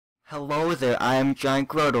Hello there, I am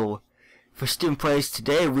GiantGrotle. For Student Plays,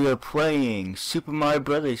 today we are playing Super Mario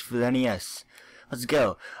Brothers for the NES. Let's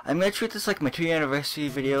go. I'm going to treat this like my 2-year anniversary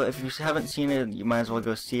video. If you haven't seen it, you might as well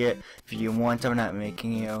go see it. If you want, I'm not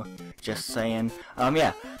making you. Just saying.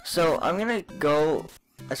 Yeah. So, I'm going to go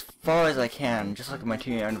as far as I can, just like my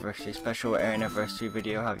 2-year anniversary, special anniversary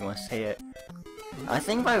video, however you want to say it. I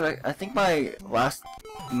think my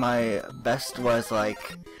best was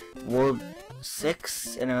like World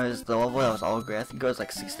 6, and it was the level that was all great. I think it was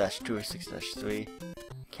like 6-2 or 6-3.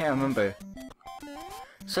 Can't remember.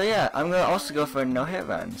 So yeah, I'm gonna also go for a no-hit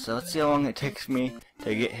run. So let's see how long it takes me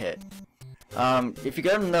to get hit. If you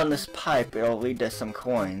go down this pipe, it'll lead to some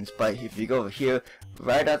coins. But if you go over here,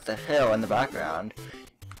 right up the hill in the background,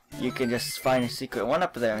 you can just find a secret one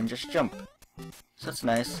up there and just jump. So that's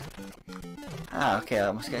nice. Ah, okay, I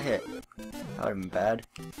almost got hit. That would've been bad.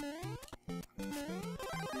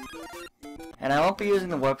 And I won't be using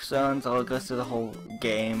the warp zones. I'll go through the whole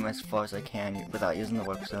game as far as I can without using the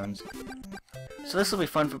warp zones. So this will be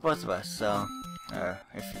fun for both of us. So,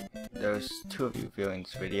 if there's 2 of you viewing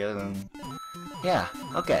this video, then yeah,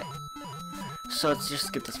 okay. So let's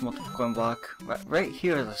just get this multiple coin block. Right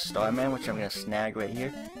here is a Starman, which I'm gonna snag right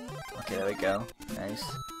here. Okay, there we go. Nice.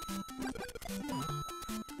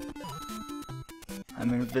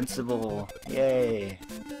 I'm invincible. Yay.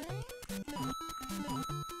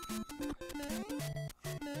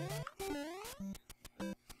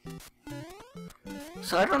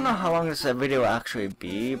 So I don't know how long this video will actually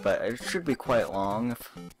be, but it should be quite long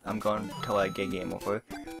if I'm going till I get game over,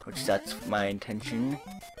 which that's my intention.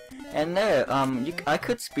 And there, I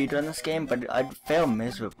could speedrun this game, but I'd fail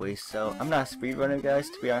miserably, so I'm not a speedrunner, guys,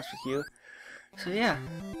 to be honest with you. So yeah,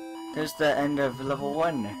 there's the end of level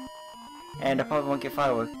 1. And I probably won't get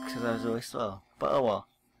fireworks because I was really slow, but oh well.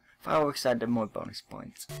 Fireworks add more bonus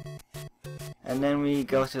points. And then we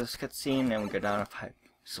go through this cutscene and we go down a pipe.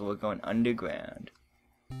 So we're going underground.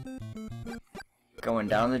 Going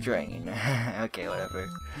down the drain. Okay, whatever.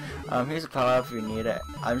 Here's a power up if you need it.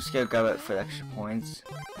 I'm just gonna grab it for the extra points.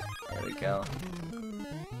 There we go.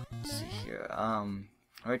 Let's see here.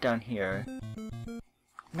 Right down here.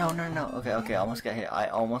 No. Okay, I almost got hit. I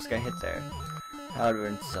almost got hit there. That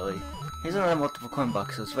would've been silly. Here's another multiple coin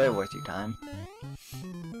box, so it's very worth your time.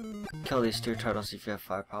 Kill these 2 turtles if you have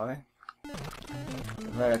firepower.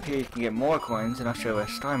 Right up here you can get more coins, and I'll show you where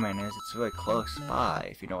Starman is. It's really close by,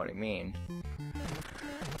 if you know what I mean.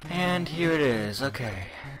 And here it is, okay.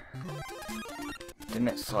 Didn't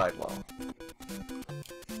it slide well?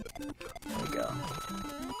 There we go.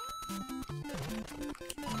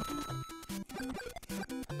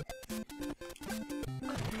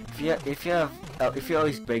 If you're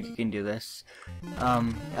always big, you can do this.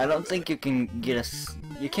 I don't think you can get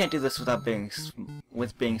you can't do this without being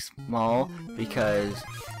small, because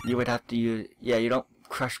you would have to use, you don't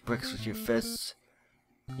crush bricks with your fists,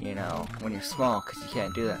 you know, when you're small, because you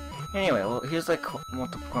can't do that. Anyway, well, here's like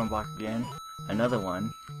multiple coin block again, another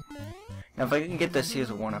one. Now if I can get this,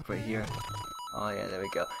 here's a 1-up right here. Oh yeah, there we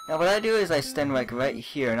go. Now what I do is I stand like right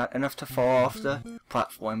here, not enough to fall off the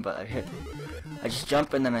platform, but I just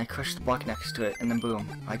jump and then I crush the block next to it, and then boom,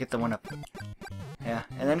 I get the 1-up. Yeah,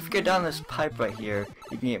 and then if you get down this pipe right here,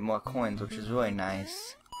 you can get more coins, which is really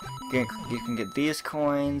nice. You can get these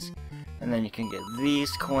coins, and then you can get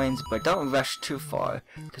these coins, but don't rush too far,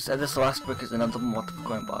 because this last brick is another multiple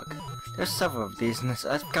coin block. There's several of these, and this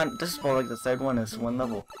is probably like the 3rd one, is 1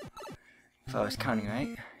 level. If I was counting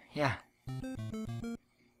right. Yeah.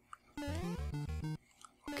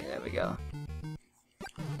 Okay, there we go.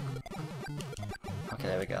 Okay,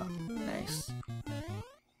 there we go. Nice.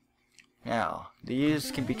 Now,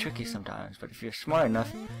 these can be tricky sometimes, but if you're smart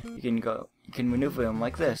enough, you can maneuver them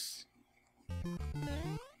like this.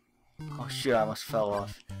 Oh shit, I almost fell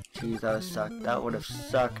off. Jeez, that would have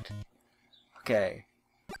sucked. Okay.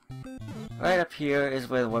 Right up here is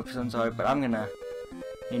where the warp zones are, but I'm gonna,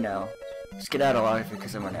 you know, skedaddle out of here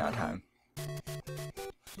because I'm running out of time.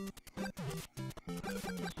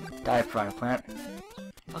 Die, Piranha Plant.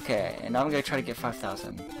 Okay, and now I'm gonna try to get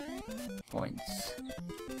 5,000 points.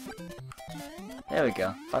 There we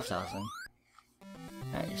go, 5,000.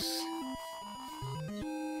 Nice.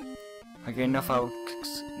 Okay, no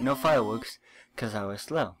fireworks, because I was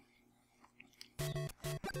slow.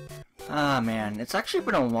 Ah man, it's actually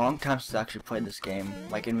been a long time since I actually played this game,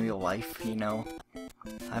 like in real life, you know.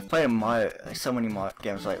 I've played so many Mario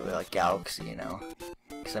games lately, like Galaxy, you know,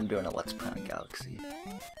 because I'm doing a Let's Play on Galaxy.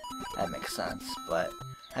 That makes sense, but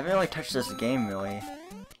I haven't really touched this game really.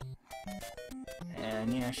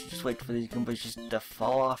 And yeah, I should just wait for these Goombas just to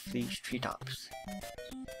fall off these treetops.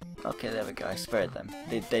 Okay, there we go, I spared them.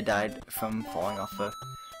 They died from falling off the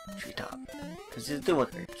treetop. Because these do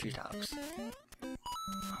look like treetops.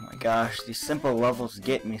 Oh my gosh, these simple levels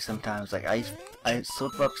get me sometimes. Like, I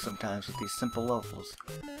slip up sometimes with these simple levels.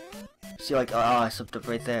 See, like, oh, I slipped up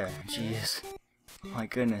right there. Jeez. My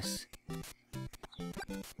goodness.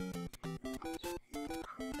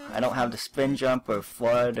 I don't have the spin jump or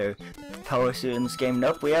flood or power suit in this game.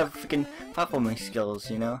 Nope, we have freaking platforming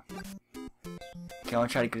skills, you know? Okay, I want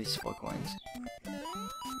to try to get these 4 coins.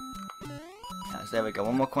 Yes, there we go.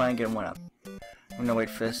 One more coin and get 1 up. I'm gonna wait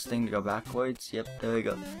for this thing to go backwards. Yep, there we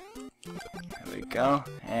go. There we go.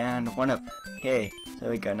 And 1 up. Yay.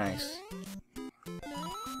 There we go, nice.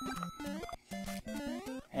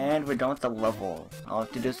 And we're done with the level. All I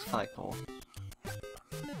have to do is the flagpole.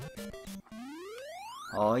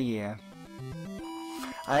 Oh yeah.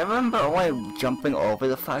 I remember only jumping over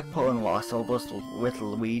the flagpole in Lost Levels with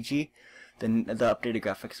Luigi, the updated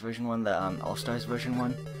graphics version one, the All-Stars version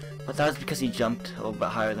one. But that was because he jumped a little bit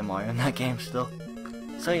higher than Mario in that game still.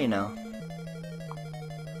 So you know.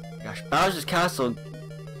 Gosh, Bowser's Castle's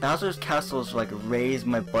like raised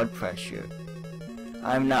my blood pressure.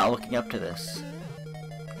 I'm not looking up to this.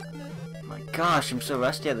 My gosh, I'm so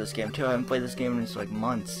rusty at this game too. I haven't played this game in like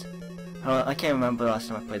months. I can't remember the last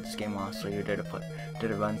time I played this game honestly, or did a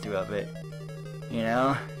run through of it. You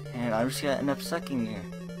know? And I'm just gonna end up sucking here.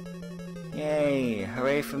 Yay!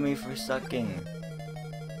 Hooray for me for sucking.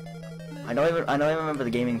 I don't even remember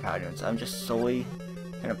the gaming patterns. I'm just solely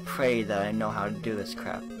gonna pray that I know how to do this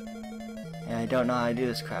crap. And I don't know how to do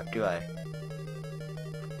this crap, do I?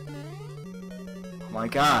 Oh my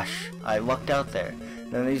gosh! I lucked out there.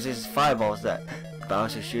 Then these fireballs that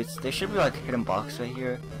Bowser shoots. There should be like a hidden box right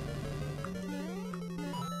here.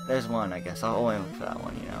 There's one, I guess. I'll only look for that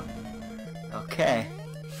one, you know. Okay.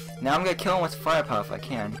 Now I'm gonna kill him with firepower if I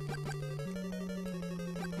can.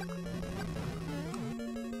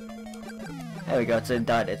 There we go, it's a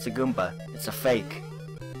dud. It's a Goomba. It's a fake.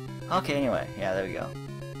 Okay, anyway. Yeah, there we go.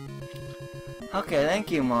 Okay,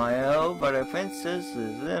 thank you, Mario. But our princess is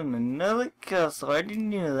in another castle. I didn't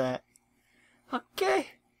know that. Okay.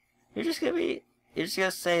 You're just gonna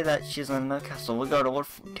say that she's in another castle. We'll go to World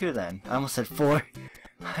 2 then. I almost said 4.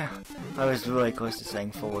 I was really close to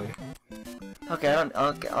saying 4. Okay,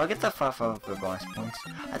 I'll get that 5 for bonus points.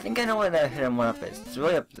 I think I know where that hidden one up is. It's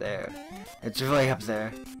really up there. It's really up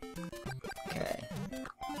there. Okay.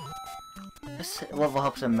 This level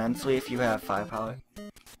helps immensely if you have firepower.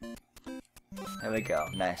 There we go.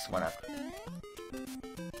 Nice, 1 up.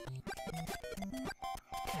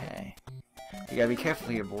 Okay. You gotta be careful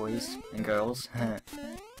here, boys and girls.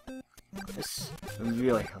 This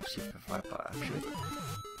really helps you for firepower, actually.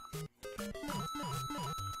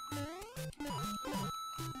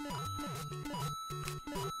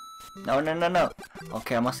 No.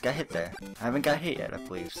 Okay, I must get hit there. I haven't got hit yet, I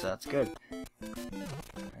believe, so that's good.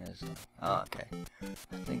 Oh, okay.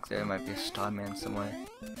 I think there might be a Starman somewhere.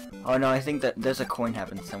 Oh no, I think that there's a coin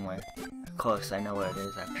heaven somewhere. Close, I know where it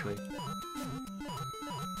is, actually.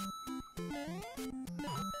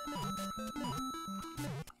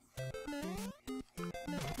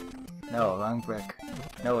 No, wrong brick.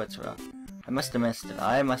 No, it's wrong. I must have missed it.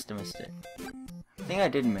 I must have missed it. I think I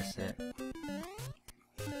did miss it.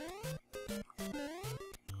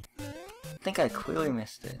 I think I clearly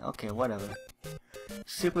missed it. Okay, whatever.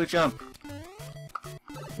 Super jump.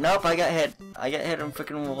 Nope, I got hit. I got hit in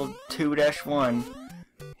freaking World 2-1.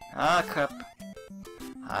 Ah, crap.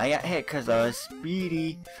 I got hit because I was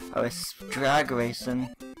speedy. I was drag racing.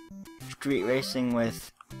 Street racing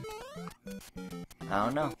with... I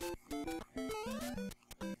don't know.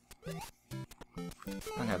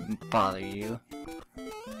 I'm gonna bother you.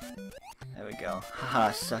 There we go.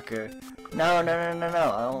 Haha, sucker. No.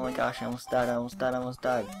 Oh my gosh, I almost died.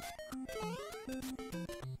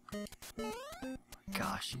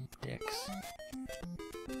 Gosh, you dicks.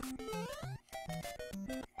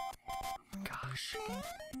 Gosh.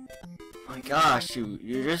 My gosh,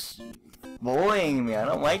 you're just bullying me. I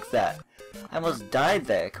don't like that. I almost died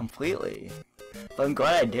there completely. But I'm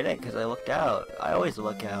glad I didn't because I looked out. I always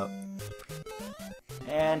look out.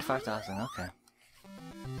 And 5,000, okay.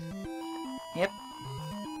 Yep.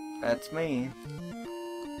 That's me.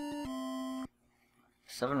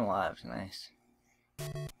 7 lives, nice.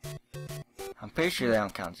 I'm pretty sure they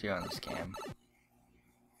don't count 0 in this game.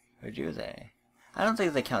 Or do they? I don't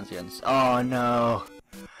think they count 0 in this. Oh no!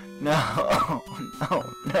 No!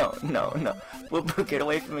 No! Whoop, get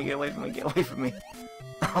away from me! Oh my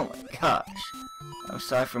gosh! I'm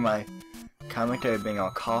sorry for my commentary being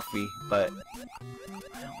all coffee, but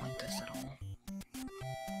I don't like this at all.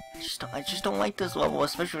 I just don't like this level,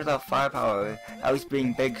 especially without firepower. Always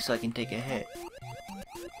being big so I can take a hit.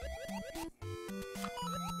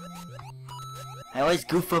 I always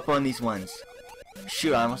goof up on these ones.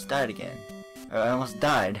 Shoot, I almost died again. Or I almost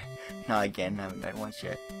died. Not again, I haven't died once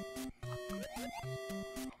yet.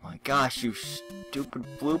 Oh my gosh, you stupid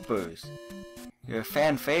bloopers. You're a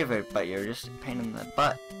fan favorite, but you're just a pain in the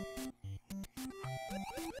butt.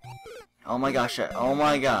 Oh my gosh,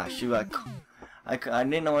 you got... I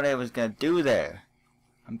didn't know what I was gonna do there.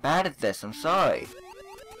 I'm bad at this, I'm sorry.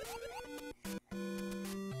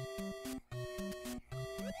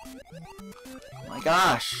 Oh my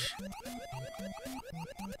gosh.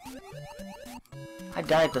 I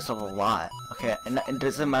died at this level a lot. Okay, and it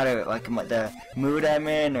doesn't matter like the mood I'm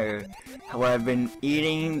in or what I've been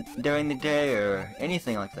eating during the day or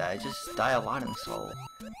anything like that. I just die a lot in this level.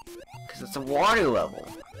 Because it's a water level.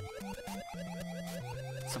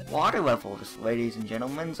 It's a water level, just ladies and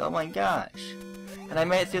gentlemen. Oh my gosh. And I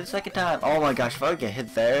made it through the second time. Oh my gosh, if I get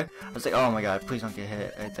hit there, I was like, oh my god, please don't get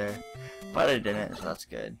hit right there. But I didn't, so that's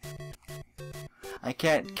good. I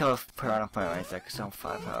can't kill a piranha plant right there because I'm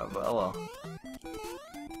 5 power, but oh well.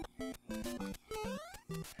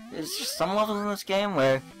 There's just some levels in this game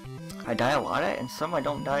where I die a lot at, and some I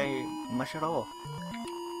don't die much at all.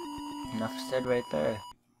 Enough said right there.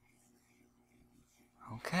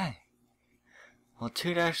 Okay. Well,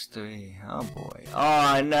 2-3. Oh boy.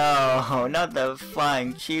 Oh no! Not the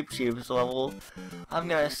flying cheap level. I'm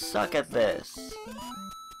gonna suck at this.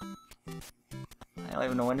 I don't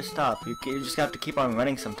even know when to stop. You just have to keep on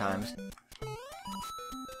running sometimes.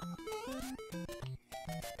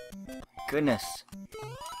 Goodness.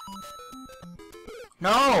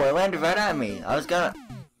 No! It landed right at me. I was gonna...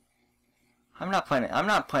 I'm not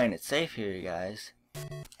playing it safe here, you guys.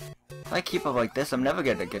 If I keep up like this, I'm never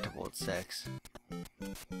gonna get to World 6.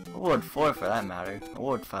 Or World 4 for that matter. Or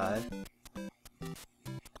World 5.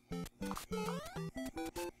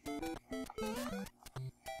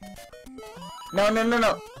 No, no, no,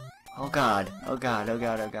 no! Oh god. Oh god, oh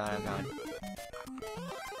god, oh god, oh god.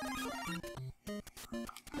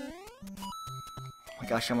 Oh my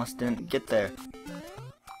gosh, I almost didn't get there.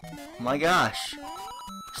 Oh my gosh.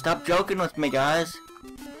 Stop joking with me, guys.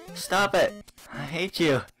 Stop it. I hate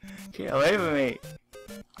you. Get away from me.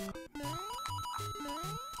 Oh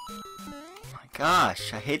my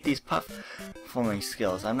gosh, I hate these platforming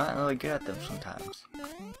skills. I'm not really good at them sometimes.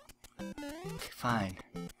 Okay, fine.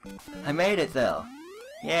 I made it though.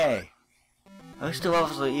 Yay. Those two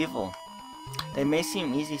levels are evil. They may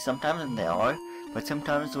seem easy sometimes, and they are, but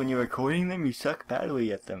sometimes when you're recording them, you suck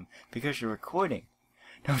badly at them because you're recording.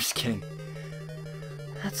 No, I'm just kidding.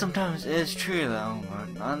 That sometimes is true though,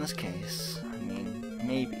 but not in this case. I mean,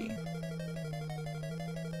 maybe.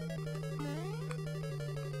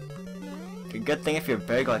 A good thing if you're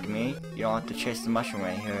big like me, you don't have to chase the mushroom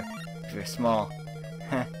right here. If you're small.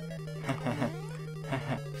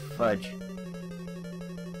 Fudge.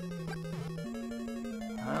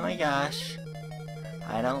 Oh my gosh.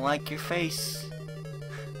 I don't like your face.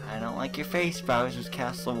 I don't like your face, Bowser's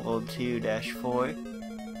Castle World 2-4.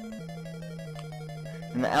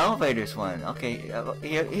 And the elevators one. Okay,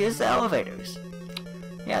 here's the elevators.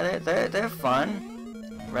 Yeah, they're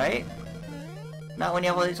fun, right? Not when you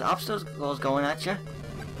have all these obstacles going at you.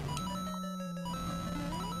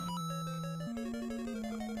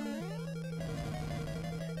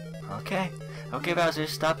 Okay, okay, Bowser,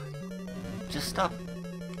 stop. Just stop.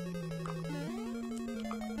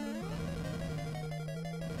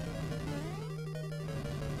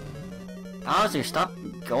 Bowser, stop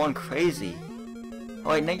going crazy. Oh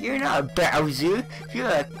wait, no, you're not a Bowser. You're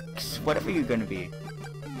a... whatever you're gonna be.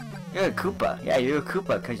 You're a Koopa. Yeah, you're a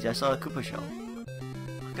Koopa, because I saw a Koopa show.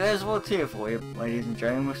 There's World 2 for you, ladies and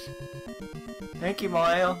gentlemen. Thank you,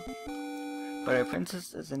 Mario. But our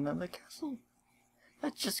princess is in another castle.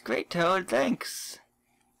 That's just great, Toad. Thanks.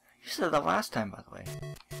 You said that last time, by the way.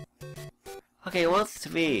 Okay, World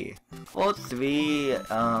 3. World 3,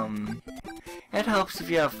 it helps if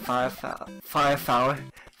you have firepower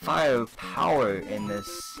in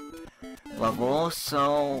this level,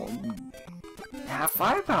 so have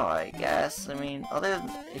firepower, I guess. I mean,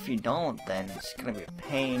 if you don't, then it's gonna be a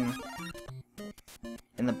pain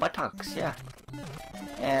in the buttocks, yeah.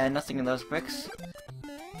 And nothing in those bricks.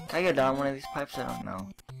 Can I go down one of these pipes? I don't know.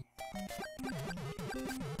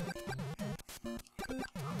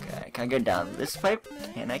 Okay, can I go down this pipe?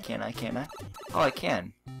 Can I? Oh, I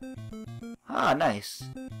can. Ah, nice.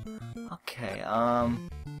 Okay,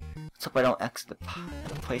 let's hope I don't exit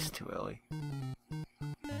the place too early.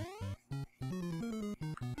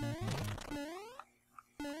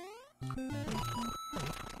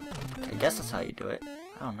 Okay, I guess that's how you do it.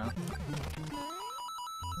 I don't know.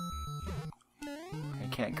 I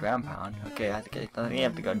can't ground pound. Okay, I think I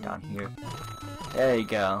have to go down here. There you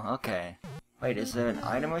go. Okay. Wait, is there an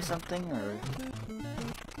item or something, or?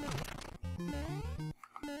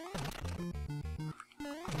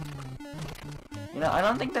 You know, I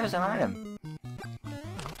don't think there's an item.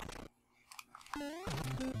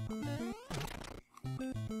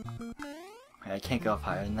 I can't go up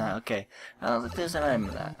higher than that, okay. I don't think there's an item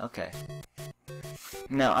in that, okay.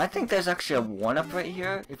 No, I think there's actually a 1-up right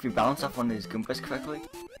here, if you bounce off one of these Goombas correctly.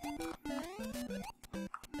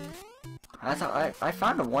 I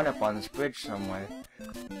found a 1-up on this bridge somewhere.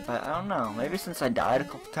 But I don't know, maybe since I died a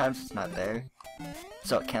couple times it's not there.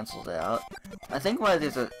 So it cancels it out. I think one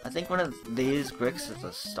of these bricks is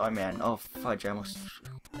a Starman. Oh fudge, I almost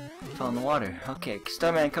fell in the water. Okay,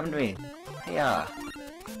 Starman, come to me. Hiya.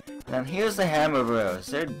 And here's the Hammer Bros.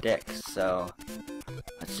 They're dicks, so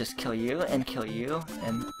let's just kill you, and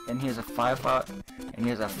here's a Firefly, and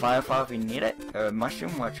here's a Firefly if you need it, or a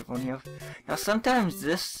Mushroom, whichever one you have. Now sometimes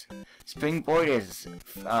this springboard is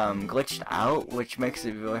glitched out, which makes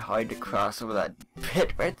it really hard to cross over that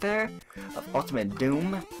pit right there of ultimate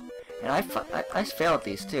doom. And I failed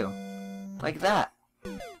these too, like that.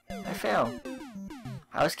 I failed.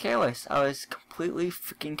 I was careless. I was completely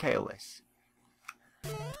freaking careless.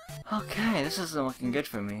 Okay, this isn't looking good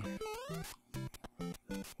for me.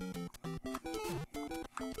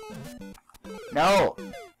 No!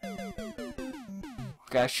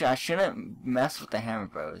 Okay, I shouldn't mess with the Hammer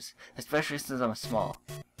Bros, especially since I'm small.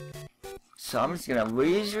 So I'm just gonna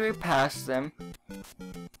leisurely pass them.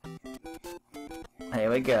 There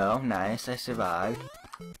we go, nice, I survived.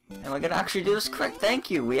 And we're gonna actually do this correct, thank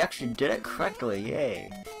you! We actually did it correctly, yay!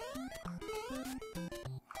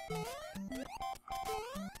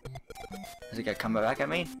 Is it gonna come back at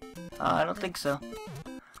me? I don't think so.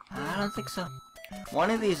 I don't think so. One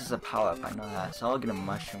of these is a power-up, I know that, so I'll get a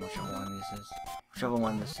mushroom, whichever one of these is. Whichever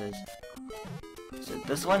one this is. Is it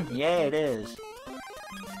this one? Yeah, it is.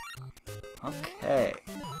 Okay.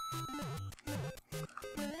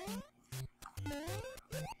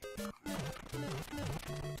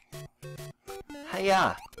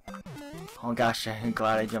 Hiya! Oh gosh, I'm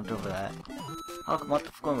glad I jumped over that. Oh, come on, the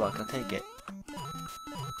coin block, I'll take it.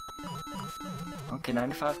 Okay,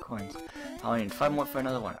 95 coins. Oh, I need 5 more for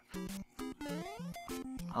another 1-up.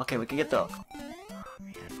 Okay, we can get the... Oh,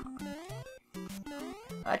 man.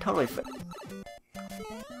 I totally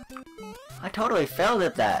failed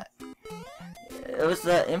at that! It was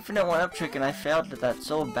the infinite 1-up trick and I failed at that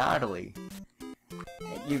so badly.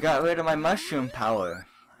 You got rid of my mushroom power.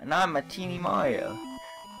 And now I'm a teeny Mario.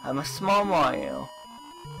 I'm a small Mario.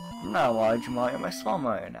 I'm not a large Mario, I'm a small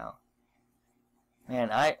Mario now.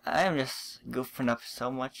 Man, I am just goofing up so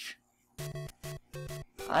much.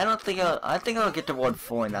 I think I'll get to World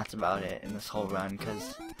 4 and that's about it in this whole run,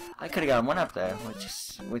 because I could've got 1-up there,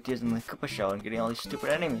 with using the Koopa Shell and getting all these stupid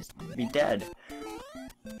enemies to be dead.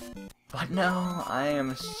 But no, I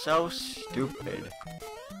am so stupid.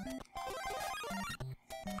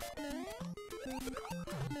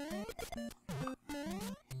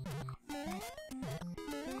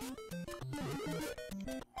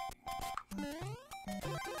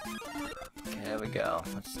 Okay, there we go.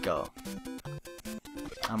 Let's go.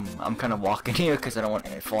 I'm kind of walking here because I don't want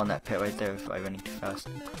to fall in that pit right there if I'm running too fast.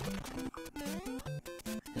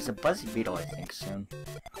 There's a Buzzy Beetle, I think, soon.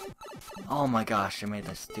 Oh my gosh, I made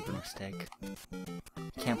that stupid mistake.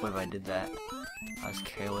 Can't believe I did that. I was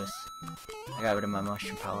careless. I got rid of my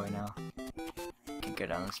mushroom power now. Can't get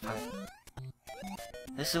down this pipe.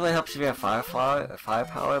 This really helps if you have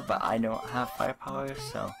firepower, but I don't have firepower,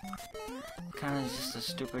 so kind of just a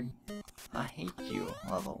stupid I hate you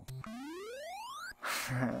level.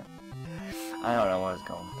 I don't know where I was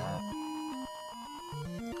going with that.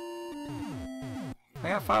 I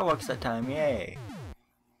got fireworks that time, yay!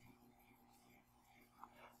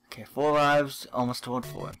 Okay, 4 lives, almost to World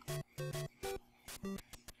 4.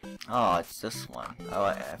 Oh, it's this one. Oh,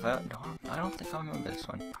 I don't think I remember this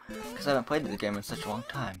one. Because I haven't played the game in such a long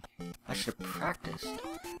time. I should have practiced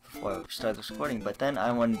before I started recording, but then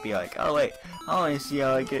I wouldn't be like, oh wait, I want to see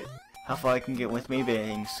how far I can get with me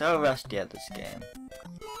being so rusty at this game.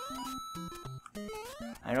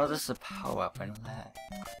 I know this is a power-up, I know that.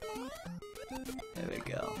 There we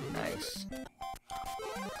go, nice.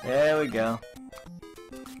 There we go.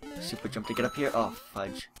 Super jump to get up here. Oh,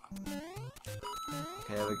 fudge.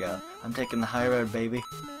 Okay, there we go. I'm taking the high road, baby.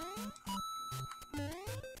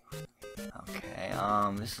 Okay,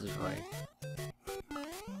 this is right.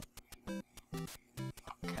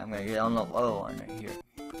 Okay, I'm gonna get on the low one right here.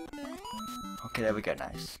 Okay, there we go,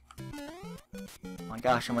 nice. Oh my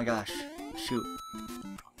gosh, shoot.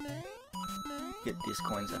 Get these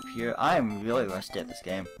coins up here. I am really rusty at this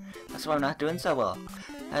game. That's why I'm not doing so well.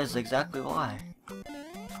 That is exactly why.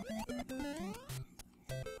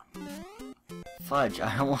 Fudge,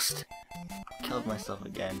 I almost killed myself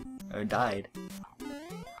again. Or died.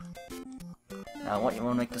 Now I want you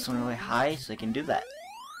to make this one really high so I can do that.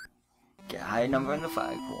 Get a high number in the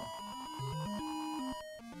flag pool.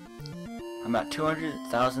 I'm at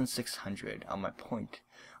 200,600 on my point.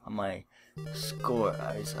 On my score.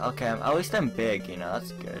 Okay, at least I'm big, you know,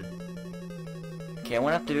 that's good. Okay, I'm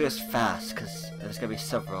gonna have to do this fast because there's gonna be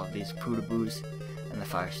several of these Poodaboos and the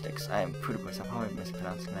fire sticks. I am Poodaboos, I'm probably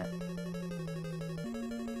mispronouncing that.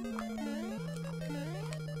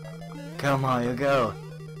 Come on, you go.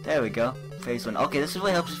 There we go. Phase 1. Okay, this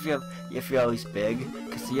really helps if you're always big,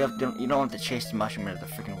 because you don't have to chase the mushroom into the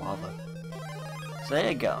freaking lava. So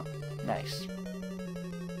there you go. Nice. And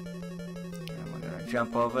we're gonna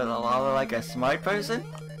jump over the lava like a smart person.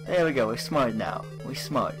 There we go. We're smart now. We're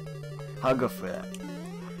smart. I'll go for that.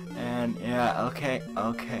 And yeah, okay.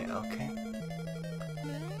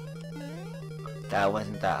 That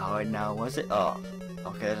wasn't that hard now, was it? Oh,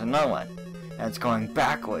 okay. There's another one, and it's going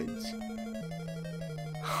backwards.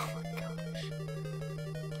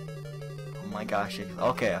 Oh my gosh.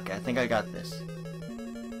 Okay, I think I got this.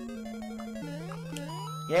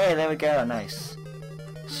 Yay, there we go, nice.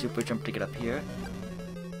 Super jump to get up here. Oh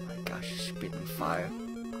my gosh, she's breathing fire.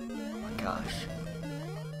 Oh my gosh.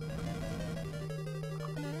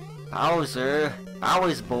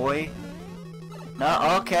 Bowser's boy.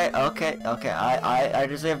 No, okay, I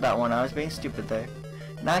deserve that one. I was being stupid there.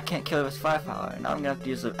 Now I can't kill her with firepower. Now I'm gonna have to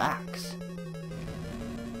use the axe.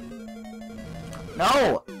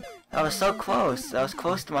 No! That was so close. That was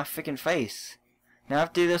close to my freaking face. Now I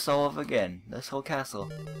have to do this all over again. This whole castle.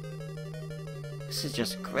 This is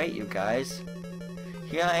just great, you guys.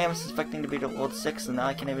 Here I am expecting to be to World 6, and now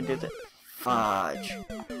I can't even do the fudge.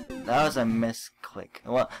 That was a misclick.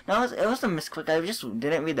 Well, no, it was a misclick. I just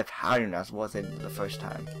didn't read the pattern as well as I did the first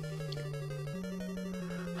time.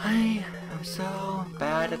 I am so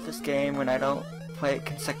bad at this game when I don't play it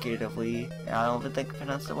consecutively. I don't even think I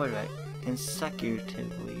pronounced the word right.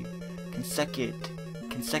 Consecutively.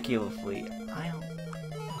 Consecutively. I don't...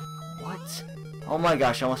 What? Oh my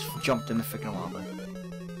gosh, I almost jumped in the freaking lava.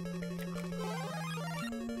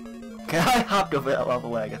 Okay, I hopped over that lava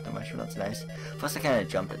when I got the mushroom, that's nice. Plus I kinda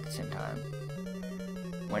jumped at the same time.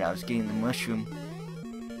 When I was getting the mushroom.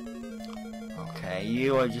 Okay,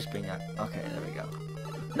 you are just being... Okay, there we go.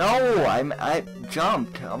 No! I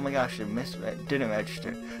jumped! Oh my gosh, it didn't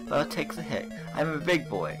register. But I'll take the hit. I'm a big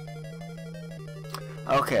boy.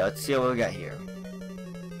 Okay, let's see what we got here.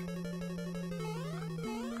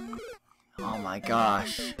 Oh my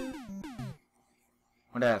gosh.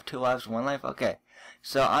 What do I have? 2 lives, 1 life? Okay.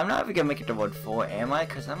 So I'm not even gonna make it to World 4, am I?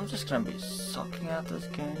 Because I'm just gonna be sucking at this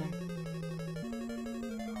game.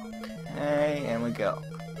 Okay, and we go.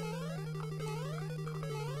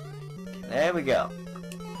 Okay, there we go.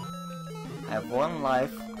 I have 1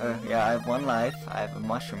 life. Yeah, I have 1 life. I have a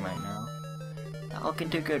mushroom right now. Not looking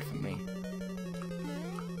too good for me.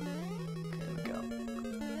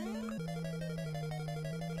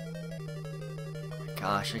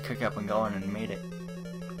 Gosh, I could up and going and made it.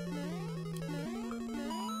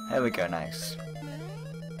 There we go, nice.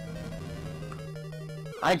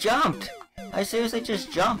 I jumped! I seriously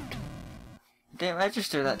just jumped! Didn't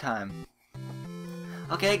register that time.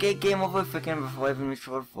 Okay, game over freaking before I even reached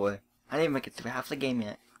World 4. I didn't make it through half the game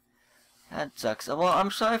yet. That sucks. Well, I'm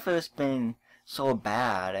sorry for this being so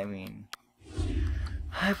bad, I mean...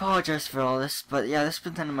 I apologize for all this, but yeah, this has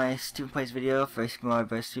been the end of my Stupid Plays video for Super Mario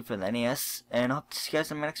Bros. 2 for the NES, and I hope to see you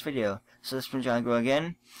guys in my next video. So this has been GiantGrotle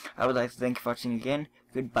again. I would like to thank you for watching again.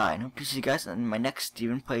 Goodbye, and hope to see you guys in my next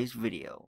Stupid Plays video.